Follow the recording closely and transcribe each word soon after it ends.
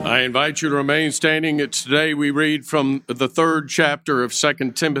I invite you to remain standing. Today we read from the 3rd chapter of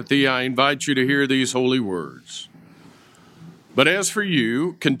 2 Timothy. I invite you to hear these holy words. But as for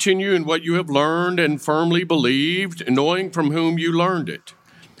you, continue in what you have learned and firmly believed, knowing from whom you learned it,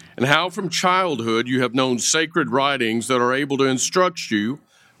 and how from childhood you have known sacred writings that are able to instruct you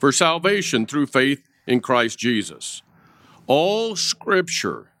for salvation through faith in Christ Jesus. All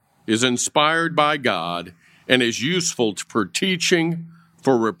Scripture is inspired by God and is useful for teaching,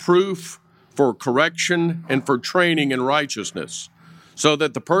 for reproof, for correction, and for training in righteousness, so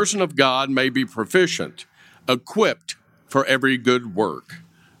that the person of God may be proficient, equipped for every good work.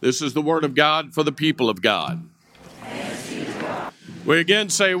 This is the word of God for the people of God. We again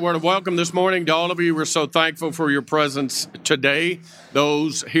say a word of welcome this morning to all of you. We're so thankful for your presence today,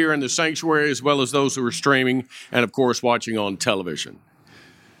 those here in the sanctuary as well as those who are streaming and, of course, watching on television.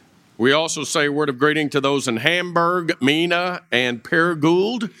 We also say a word of greeting to those in Hamburg, Mina, and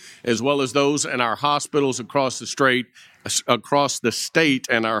Paragould, as well as those in our hospitals across the state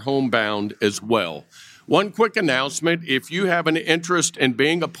and our homebound as well. One quick announcement: if you have an interest in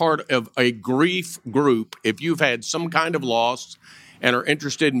being a part of a grief group, if you've had some kind of loss and are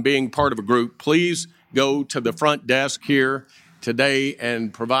interested in being part of a group, please go to the front desk here today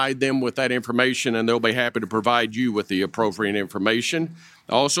and provide them with that information, and they'll be happy to provide you with the appropriate information.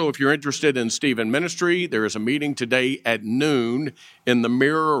 Also, if you're interested in Stephen Ministry, there is a meeting today at noon in the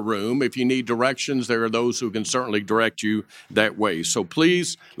Mirror Room. If you need directions, there are those who can certainly direct you that way. So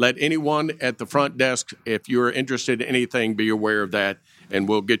please let anyone at the front desk, if you're interested in anything, be aware of that, and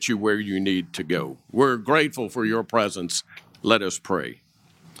we'll get you where you need to go. We're grateful for your presence. Let us pray.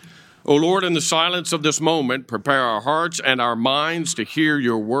 O Lord, in the silence of this moment, prepare our hearts and our minds to hear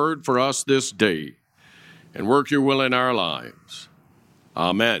your word for us this day, and work your will in our lives.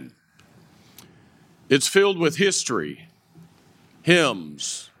 Amen. It's filled with history,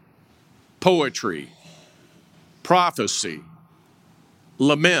 hymns, poetry, prophecy,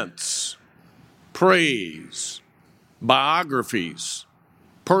 laments, praise, biographies,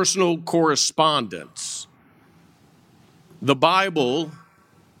 personal correspondence. The Bible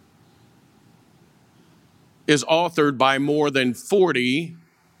is authored by more than 40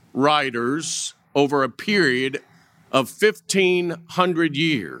 writers over a period of 1,500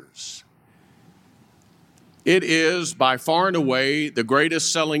 years. It is by far and away the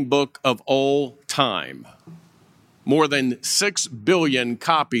greatest selling book of all time. More than 6 billion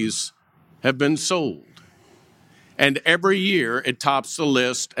copies have been sold. And every year it tops the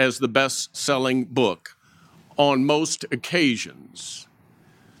list as the best-selling book on most occasions.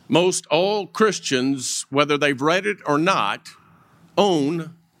 Most all Christians, whether they've read it or not,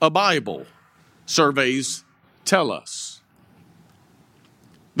 own a Bible, surveys tell us.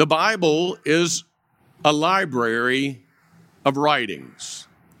 The Bible is a library of writings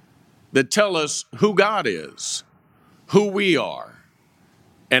that tell us who God is, who we are,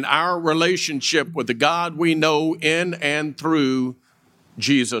 and our relationship with the God we know in and through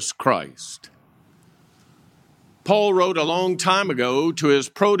Jesus Christ. Paul wrote a long time ago to his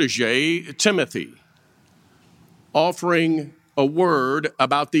protege, Timothy, offering a word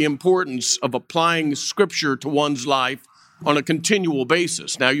about the importance of applying Scripture to one's life on a continual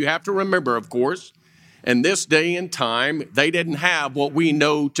basis. Now, you have to remember, of course, in this day and time, they didn't have what we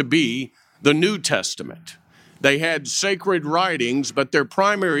know to be the New Testament. They had sacred writings, but their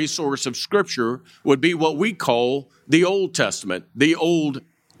primary source of Scripture would be what we call the Old Testament, the Old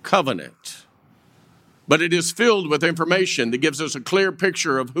Covenant. But it is filled with information that gives us a clear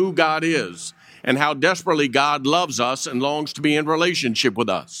picture of who God is and how desperately God loves us and longs to be in relationship with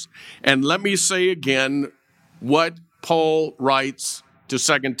us. And let me say again what Paul writes to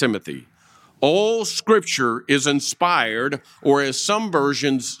 2 Timothy. All Scripture is inspired, or as some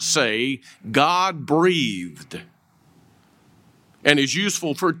versions say, God-breathed, and is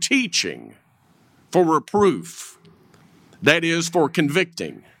useful for teaching, for reproof, that is, for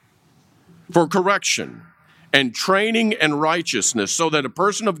convicting, for correction, and training in righteousness, so that a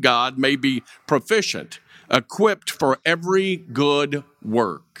person of God may be proficient, equipped for every good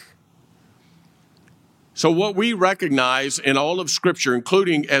work. So what we recognize in all of Scripture,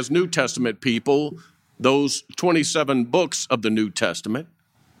 including as New Testament people, those 27 books of the New Testament,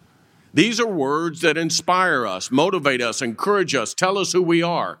 these are words that inspire us, motivate us, encourage us, tell us who we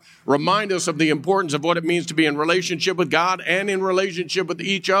are, remind us of the importance of what it means to be in relationship with God and in relationship with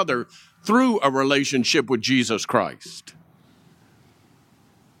each other through a relationship with Jesus Christ.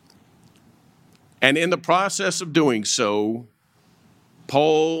 And in the process of doing so,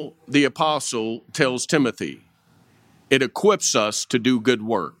 Paul the apostle tells Timothy, it equips us to do good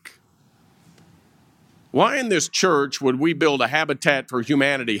work. Why in this church would we build a Habitat for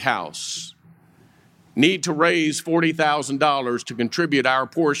Humanity house, need to raise $40,000 to contribute our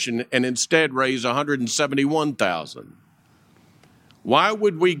portion, and instead raise $171,000? Why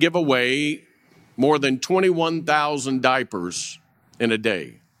would we give away more than 21,000 diapers in a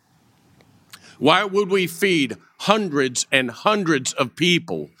day? Why would we feed hundreds and hundreds of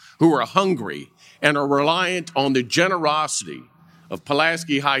people who are hungry and are reliant on the generosity of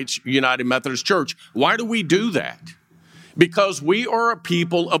Pulaski Heights United Methodist Church? Why do we do that? Because we are a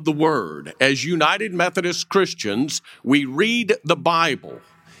people of the Word. As United Methodist Christians, we read the Bible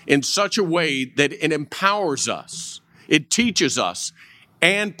in such a way that it empowers us, it teaches us,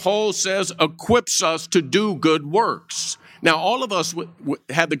 and Paul says equips us to do good works. Now, all of us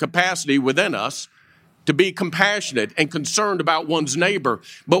have the capacity within us to be compassionate and concerned about one's neighbor.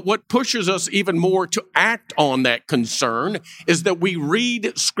 But what pushes us even more to act on that concern is that we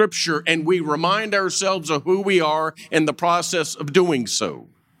read Scripture and we remind ourselves of who we are in the process of doing so.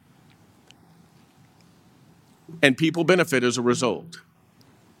 And people benefit as a result.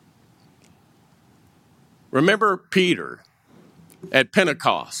 Remember Peter at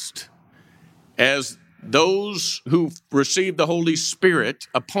Pentecost, as those who received the Holy Spirit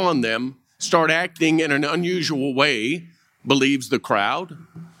upon them start acting in an unusual way, believes the crowd.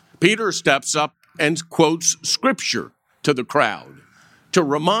 Peter steps up and quotes Scripture to the crowd to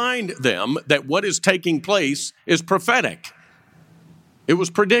remind them that what is taking place is prophetic. It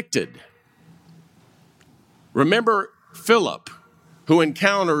was predicted. Remember Philip, who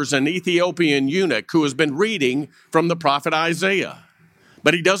encounters an Ethiopian eunuch who has been reading from the prophet Isaiah,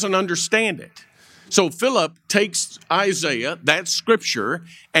 but he doesn't understand it. So Philip takes Isaiah, that Scripture,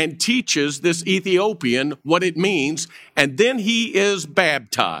 and teaches this Ethiopian what it means, and then he is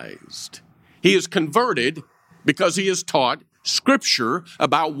baptized. He is converted because he is taught Scripture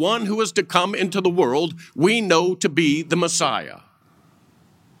about one who is to come into the world we know to be the Messiah.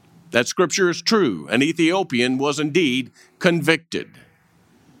 That Scripture is true. An Ethiopian was indeed convicted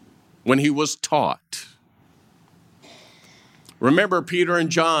when he was taught. Remember, Peter and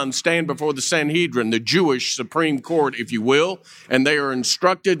John stand before the Sanhedrin, the Jewish Supreme Court, if you will, and they are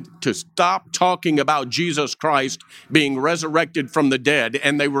instructed to stop talking about Jesus Christ being resurrected from the dead,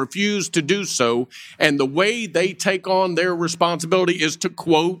 and they refuse to do so. And the way they take on their responsibility is to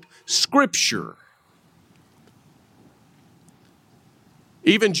quote Scripture.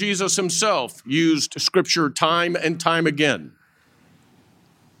 Even Jesus himself used Scripture time and time again.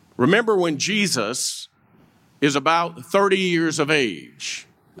 Remember when Jesus is about 30 years of age.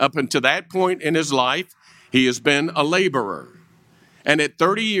 Up until that point in his life, he has been a laborer. And at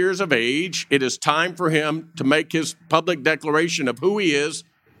 30 years of age, it is time for him to make his public declaration of who he is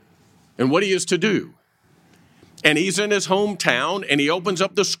and what he is to do. And he's in his hometown, and he opens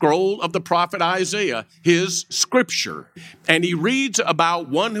up the scroll of the prophet Isaiah, his Scripture. And he reads about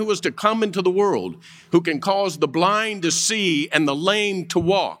one who is to come into the world, who can cause the blind to see and the lame to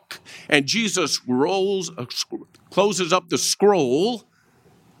walk. And Jesus closes up the scroll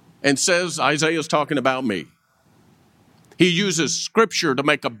and says, Isaiah's talking about me. He uses Scripture to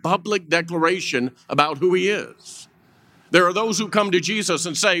make a public declaration about who he is. There are those who come to Jesus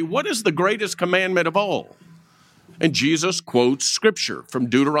and say, what is the greatest commandment of all? And Jesus quotes Scripture from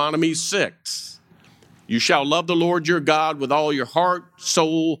Deuteronomy 6. You shall love the Lord your God with all your heart,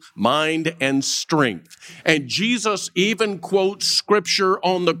 soul, mind, and strength. And Jesus even quotes Scripture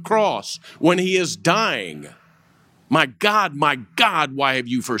on the cross when he is dying. My God, why have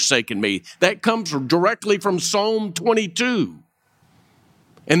you forsaken me? That comes directly from Psalm 22.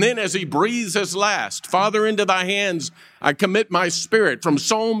 And then as he breathes his last, Father, into thy hands I commit my spirit, from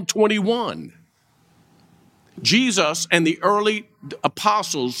Psalm 21. Jesus and the early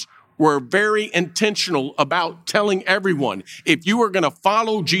apostles were very intentional about telling everyone, if you are going to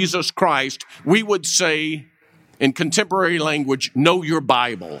follow Jesus Christ, we would say in contemporary language, know your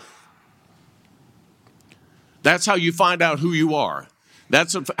Bible. That's how you find out who you are.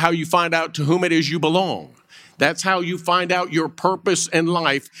 That's how you find out to whom it is you belong. That's how you find out your purpose in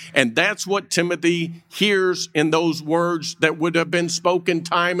life. And that's what Timothy hears in those words that would have been spoken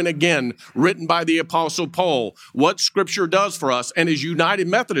time and again, written by the Apostle Paul. What Scripture does for us, and as United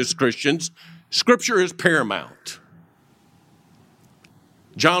Methodist Christians, Scripture is paramount.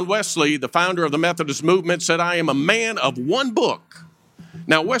 John Wesley, the founder of the Methodist movement, said, I am a man of one book.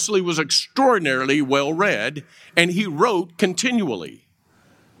 Now, Wesley was extraordinarily well read, and he wrote continually.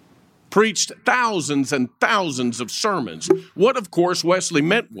 Preached thousands and thousands of sermons. What, of course, Wesley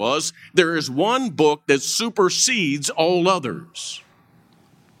meant was there is one book that supersedes all others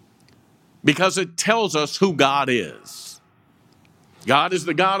because it tells us who God is. God is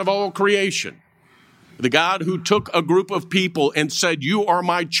the God of all creation, The God who took a group of people and said, you are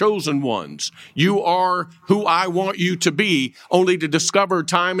my chosen ones. You are who I want you to be, only to discover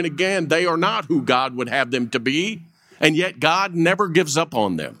time and again they are not who God would have them to be, and yet God never gives up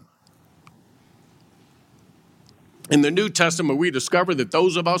on them. In the New Testament, we discover that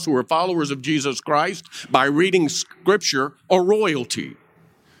those of us who are followers of Jesus Christ, by reading Scripture, are royalty.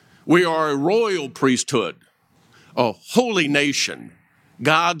 We are a royal priesthood, a holy nation,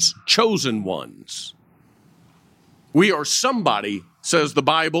 God's chosen ones. We are somebody, says the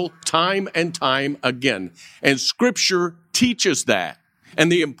Bible, time and time again. And Scripture teaches that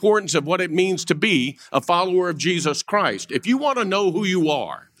and the importance of what it means to be a follower of Jesus Christ. If you want to know who you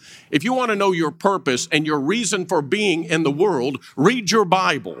are, if you want to know your purpose and your reason for being in the world, read your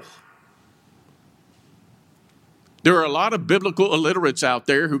Bible. There are a lot of biblical illiterates out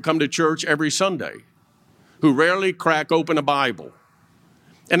there who come to church every Sunday, who rarely crack open a Bible.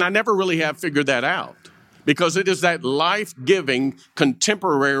 And I never really have figured that out, because it is that life-giving,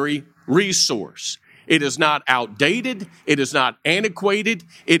 contemporary resource. It is not outdated. It is not antiquated.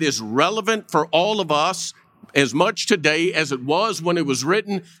 It is relevant for all of us as much today as it was when it was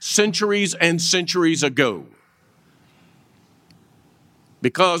written centuries and centuries ago.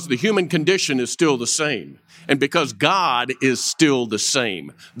 Because the human condition is still the same, and because God is still the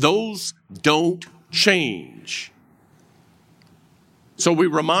same. Those don't change. So we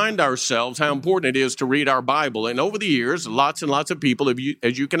remind ourselves how important it is to read our Bible. And over the years, lots and lots of people,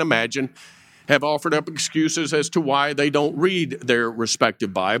 as you can imagine, have offered up excuses as to why they don't read their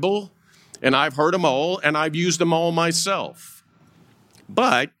respective Bible. And I've heard them all, and I've used them all myself.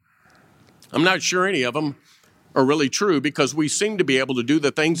 But I'm not sure any of them are really true, because we seem to be able to do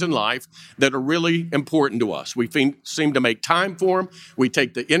the things in life that are really important to us. We seem to make time for them. We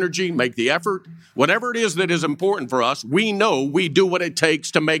take the energy, make the effort. Whatever it is that is important for us, we know we do what it takes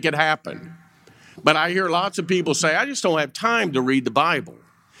to make it happen. But I hear lots of people say, I just don't have time to read the Bible.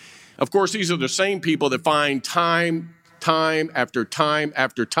 Of course, these are the same people that find time after time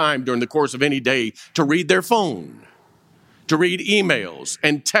after time during the course of any day to read their phone, to read emails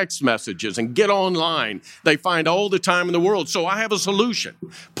and text messages and get online. They find all the time in the world. So I have a solution.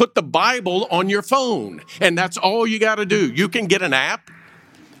 Put the Bible on your phone, and that's all you got to do. You can get an app,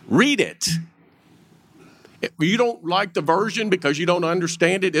 read it. If you don't like the version because you don't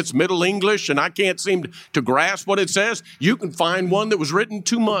understand it, it's Middle English and I can't seem to grasp what it says, you can find one that was written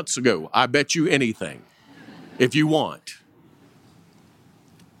 2 months ago. I bet you anything, if you want.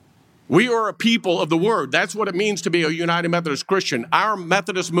 We are a people of the Word. That's what it means to be a United Methodist Christian. Our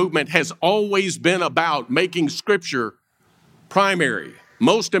Methodist movement has always been about making Scripture primary,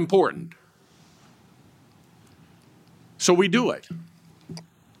 most important. So we do it.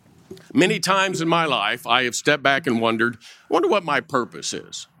 Many times in my life, I have stepped back and wondered, I wonder what my purpose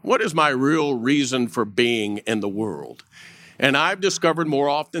is. What is my real reason for being in the world? And I've discovered more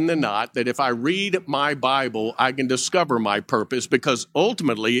often than not that if I read my Bible, I can discover my purpose, because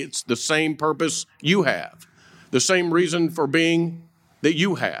ultimately it's the same purpose you have, the same reason for being that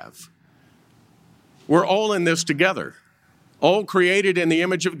you have. We're all in this together, all created in the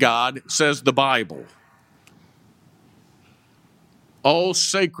image of God, says the Bible. All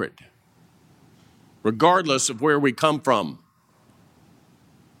sacred, regardless of where we come from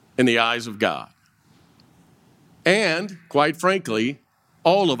in the eyes of God. And, quite frankly,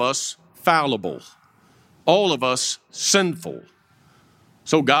 all of us fallible, all of us sinful.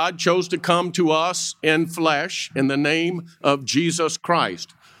 So God chose to come to us in flesh in the name of Jesus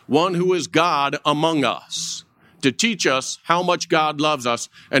Christ, one who is God among us, to teach us how much God loves us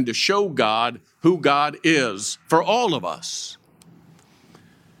and to show God who God is for all of us.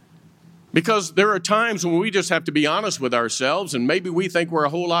 Because there are times when we just have to be honest with ourselves, and maybe we think we're a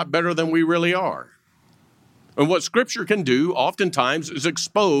whole lot better than we really are. And what Scripture can do oftentimes is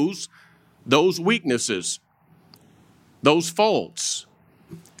expose those weaknesses, those faults.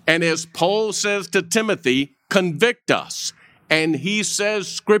 And as Paul says to Timothy, convict us. And he says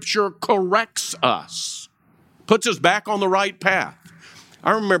Scripture corrects us, puts us back on the right path.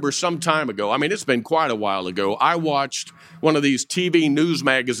 I remember some time ago, it's been quite a while ago, I watched one of these TV news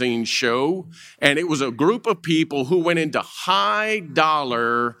magazine show, and it was a group of people who went into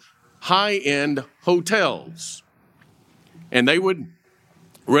high-dollar, high-end hotels. And they would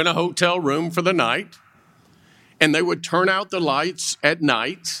rent a hotel room for the night, and they would turn out the lights at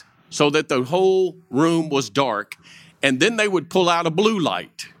night so that the whole room was dark, and then they would pull out a blue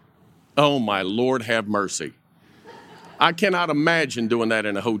light. Oh, my Lord, have mercy. I cannot imagine doing that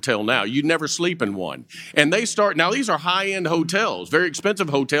in a hotel now. You'd never sleep in one. And now these are high-end hotels, very expensive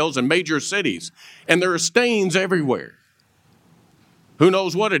hotels in major cities, and there are stains everywhere. Who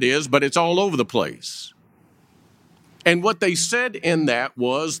knows what it is, but it's all over the place. And what they said in that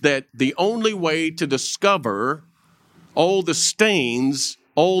was that the only way to discover all the stains,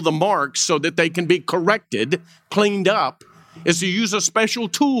 all the marks, so that they can be corrected, cleaned up, is to use a special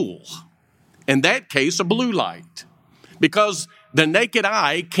tool. In that case, a blue light, because the naked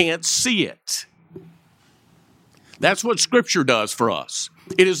eye can't see it. That's what Scripture does for us.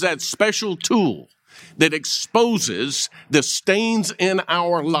 It is that special tool that exposes the stains in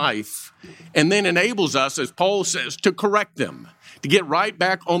our life and then enables us, as Paul says, to correct them, to get right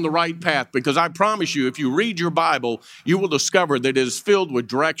back on the right path. Because I promise you, if you read your Bible, you will discover that it is filled with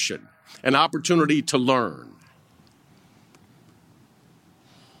direction and opportunity to learn.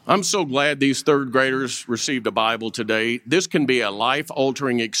 I'm so glad these third graders received a Bible today. This can be a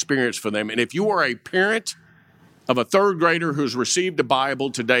life-altering experience for them. And if you are a parent of a third grader who's received a Bible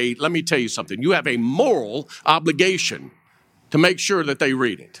today, let me tell you something. You have a moral obligation to make sure that they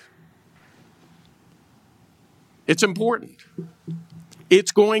read it. It's important.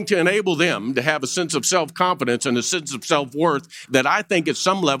 It's going to enable them to have a sense of self-confidence and a sense of self-worth that I think at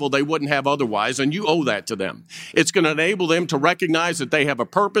some level they wouldn't have otherwise, and you owe that to them. It's going to enable them to recognize that they have a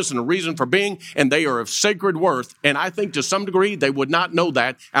purpose and a reason for being, and they are of sacred worth, and I think to some degree they would not know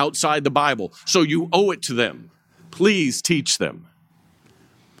that outside the Bible. So you owe it to them. Please teach them.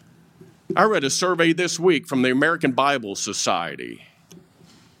 I read a survey this week from the American Bible Society.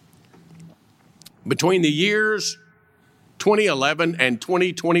 Between the years 2011 and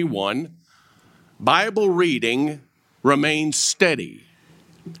 2021, Bible reading remains steady.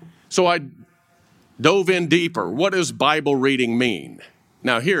 So I dove in deeper. What does Bible reading mean?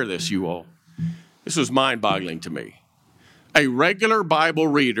 Now hear this, you all. This was mind-boggling to me. A regular Bible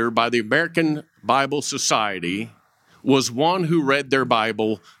reader by the American Bible Society was one who read their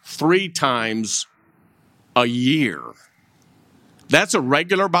Bible 3 times a year. That's a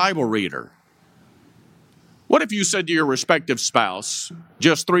regular Bible reader. What if you said to your respective spouse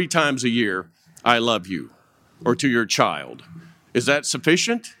just 3 times a year, I love you, or to your child? Is that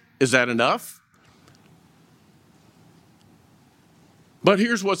sufficient? Is that enough? But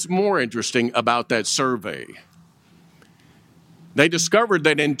here's what's more interesting about that survey. They discovered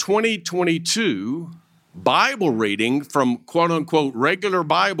that in 2022, Bible reading from quote-unquote regular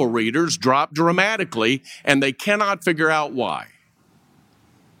Bible readers dropped dramatically, and they cannot figure out why.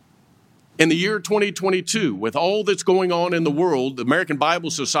 In the year 2022, with all that's going on in the world, the American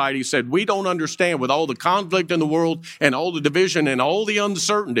Bible Society said, we don't understand, with all the conflict in the world and all the division and all the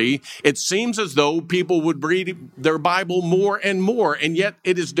uncertainty, it seems as though people would read their Bible more and more, and yet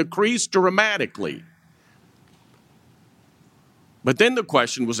it has decreased dramatically. But then the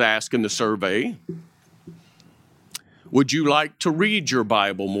question was asked in the survey, would you like to read your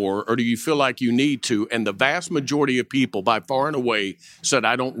Bible more, or do you feel like you need to? And the vast majority of people, by far and away, said,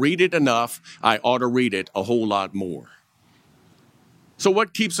 I don't read it enough. I ought to read it a whole lot more. So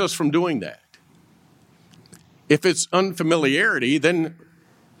what keeps us from doing that? If it's unfamiliarity, then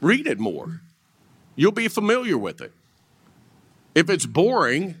read it more. You'll be familiar with it. If it's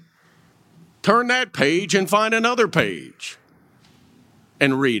boring, turn that page and find another page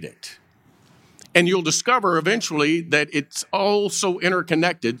and read it. And you'll discover eventually that it's all so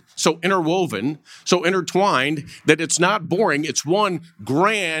interconnected, so interwoven, so intertwined, that it's not boring. It's one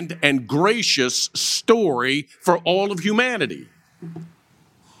grand and gracious story for all of humanity.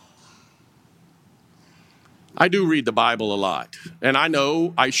 I do read the Bible a lot, and I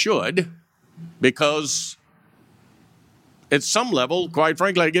know I should, because at some level, quite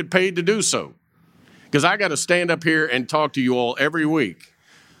frankly, I get paid to do so. Because I got to stand up here and talk to you all every week.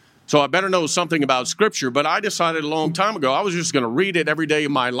 So I better know something about Scripture, but I decided a long time ago I was just going to read it every day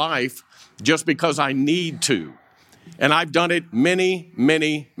of my life just because I need to. And I've done it many,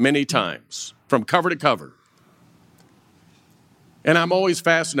 many, many times, from cover to cover. And I'm always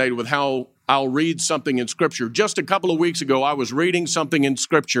fascinated with how I'll read something in Scripture. Just a couple of weeks ago, I was reading something in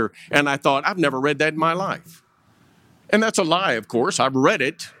Scripture, and I thought, I've never read that in my life. And that's a lie, of course. I've read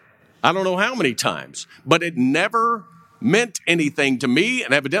it, I don't know how many times, but it never meant anything to me,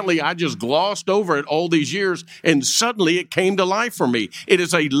 and evidently I just glossed over it all these years, and suddenly it came to life for me. It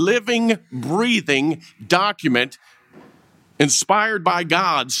is a living, breathing document inspired by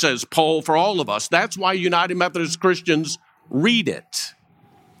God, says Paul, for all of us. That's why United Methodist Christians read it.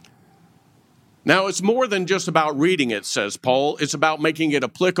 Now, it's more than just about reading it, says Paul. It's about making it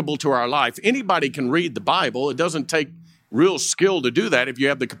applicable to our life. Anybody can read the Bible. It doesn't take real skill to do that if you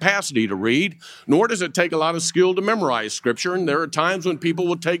have the capacity to read, nor does it take a lot of skill to memorize Scripture. And there are times when people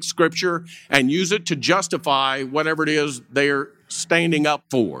will take Scripture and use it to justify whatever it is they're standing up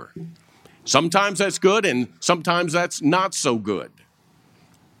for. Sometimes that's good, and sometimes that's not so good.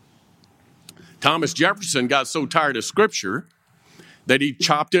 Thomas Jefferson got so tired of Scripture that he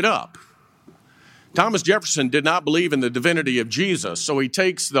chopped it up. Thomas Jefferson did not believe in the divinity of Jesus, so he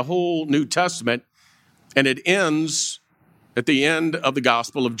takes the whole New Testament and it ends at the end of the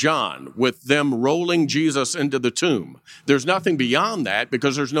Gospel of John with them rolling Jesus into the tomb. There's nothing beyond that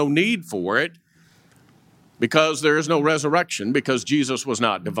because there's no need for it, because there is no resurrection, because Jesus was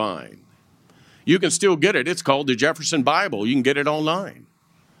not divine. You can still get it. It's called the Jefferson Bible. You can get it online.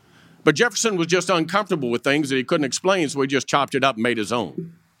 But Jefferson was just uncomfortable with things that he couldn't explain, so he just chopped it up and made his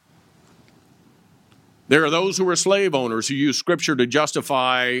own. There are those who were slave owners who used Scripture to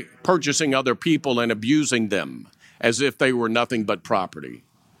justify purchasing other people and abusing them as if they were nothing but property.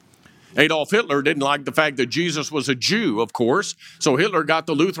 Adolf Hitler didn't like the fact that Jesus was a Jew, of course, so Hitler got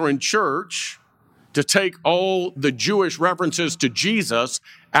the Lutheran Church to take all the Jewish references to Jesus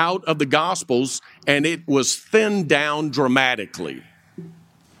out of the Gospels, and it was thinned down dramatically.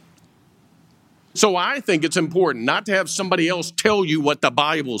 So I think it's important not to have somebody else tell you what the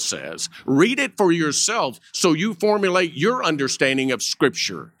Bible says. Read it for yourself so you formulate your understanding of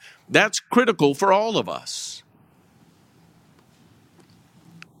Scripture. That's critical for all of us.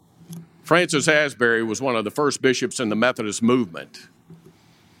 Francis Asbury was one of the first bishops in the Methodist movement.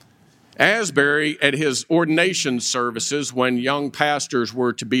 Asbury, at his ordination services, when young pastors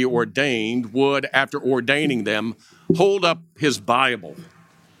were to be ordained, would, after ordaining them, hold up his Bible.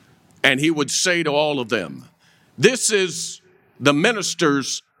 And he would say to all of them, "This is the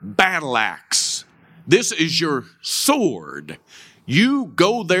minister's battle axe. This is your sword. You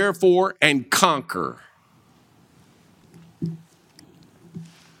go therefore and conquer."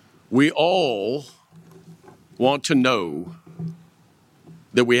 We all want to know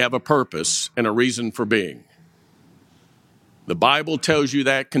that we have a purpose and a reason for being. The Bible tells you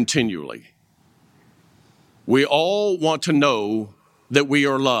that continually. We all want to know that we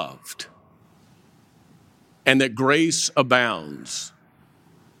are loved and that grace abounds.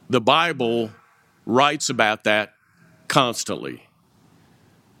 The Bible writes about that constantly.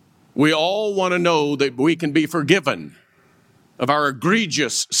 We all want to know that we can be forgiven of our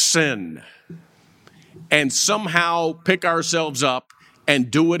egregious sin and somehow pick ourselves up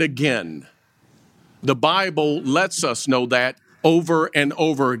and do it again. The Bible lets us know that over and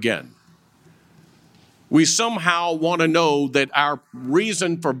over again. We somehow want to know that our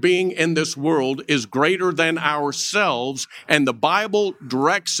reason for being in this world is greater than ourselves, and the Bible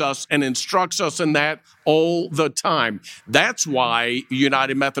directs us and instructs us in that all the time. That's why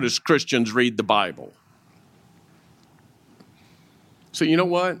United Methodist Christians read the Bible. So you know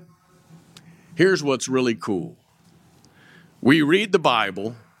what? Here's what's really cool. We read the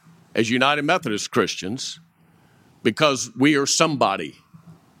Bible as United Methodist Christians because we are somebody.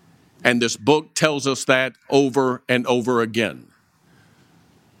 And this book tells us that over and over again.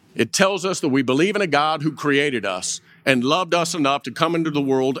 It tells us that we believe in a God who created us and loved us enough to come into the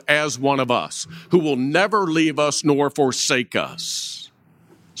world as one of us, who will never leave us nor forsake us.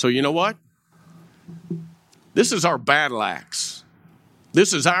 So you know what? This is our battle axe.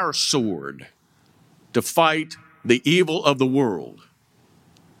 This is our sword to fight the evil of the world.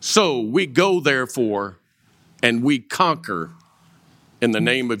 So we go, therefore, and we conquer in the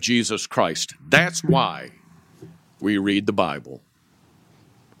name of Jesus Christ. That's why we read the Bible.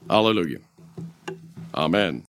 Hallelujah. Amen.